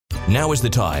Now is the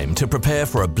time to prepare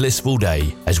for a blissful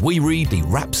day as we read the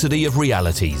Rhapsody of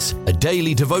Realities, a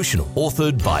daily devotional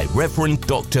authored by Reverend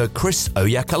Dr. Chris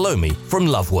Oyakalomi from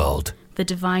Love World. The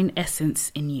divine essence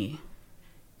in you.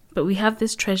 But we have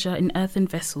this treasure in earthen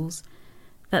vessels,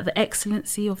 that the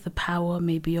excellency of the power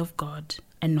may be of God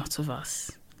and not of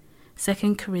us.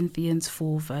 2 Corinthians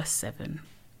 4 verse 7.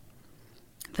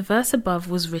 The verse above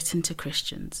was written to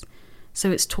Christians,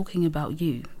 so it's talking about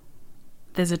you.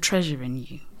 There's a treasure in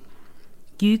you.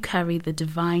 You carry the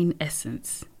divine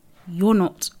essence. You're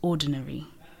not ordinary.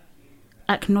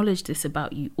 Acknowledge this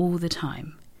about you all the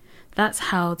time. That's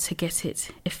how to get it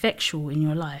effectual in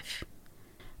your life.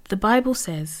 The Bible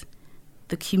says,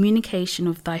 the communication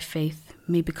of thy faith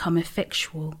may become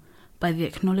effectual by the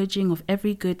acknowledging of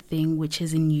every good thing which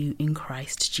is in you in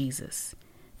Christ Jesus.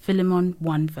 Philemon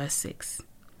 1 verse 6.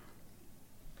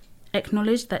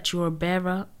 Acknowledge that you're a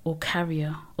bearer or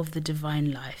carrier of the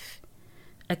divine life,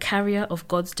 a carrier of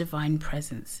God's divine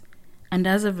presence, and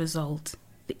as a result,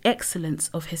 the excellence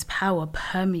of his power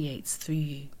permeates through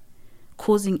you,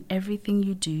 causing everything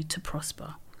you do to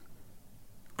prosper.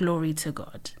 Glory to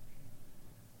God.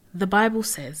 The Bible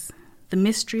says, the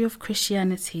mystery of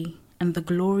Christianity and the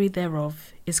glory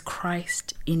thereof is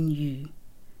Christ in you.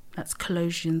 That's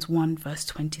Colossians 1 verse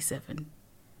 27.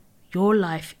 Your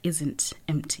life isn't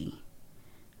empty.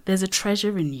 There's a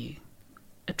treasure in you,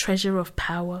 a treasure of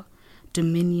power,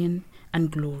 dominion,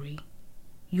 and glory.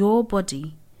 Your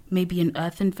body may be an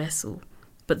earthen vessel,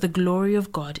 but the glory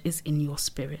of God is in your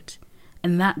spirit,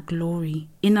 and that glory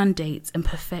inundates and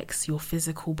perfects your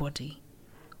physical body.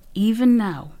 Even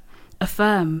now,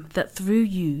 affirm that through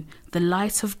you, the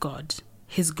light of God,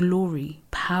 his glory,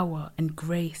 power, and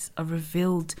grace are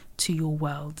revealed to your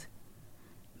world.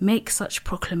 Make such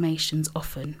proclamations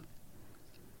often,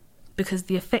 because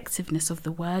the effectiveness of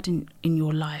the word in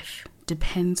your life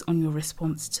depends on your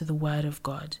response to the word of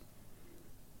God.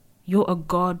 You're a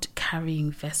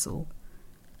God-carrying vessel,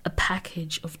 a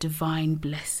package of divine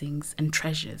blessings and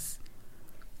treasures.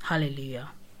 Hallelujah.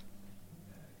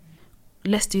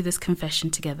 Let's do this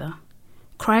confession together.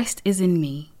 Christ is in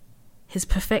me. His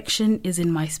perfection is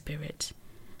in my spirit.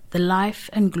 The life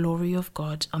and glory of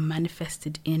God are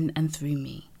manifested in and through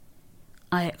me.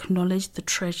 I acknowledge the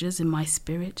treasures in my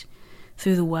spirit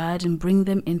through the word and bring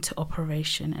them into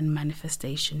operation and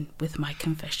manifestation with my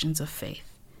confessions of faith.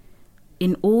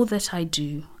 In all that I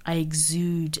do, I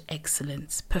exude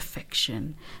excellence,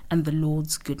 perfection, and the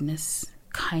Lord's goodness,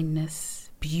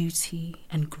 kindness, beauty,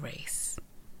 and grace.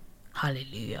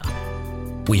 Hallelujah.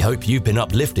 We hope you've been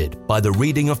uplifted by the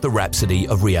reading of the Rhapsody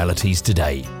of Realities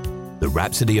today. The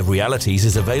Rhapsody of Realities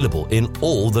is available in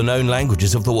all the known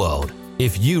languages of the world.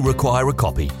 If you require a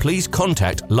copy, please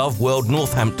contact Love World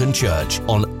Northampton Church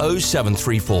on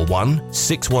 07341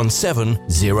 617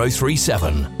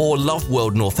 037 or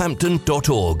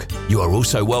loveworldnorthampton.org. You are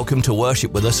also welcome to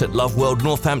worship with us at Love World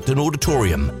Northampton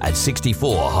Auditorium at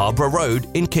 64 Harbour Road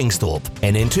in Kingsthorpe,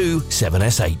 NN2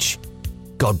 7SH.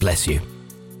 God bless you.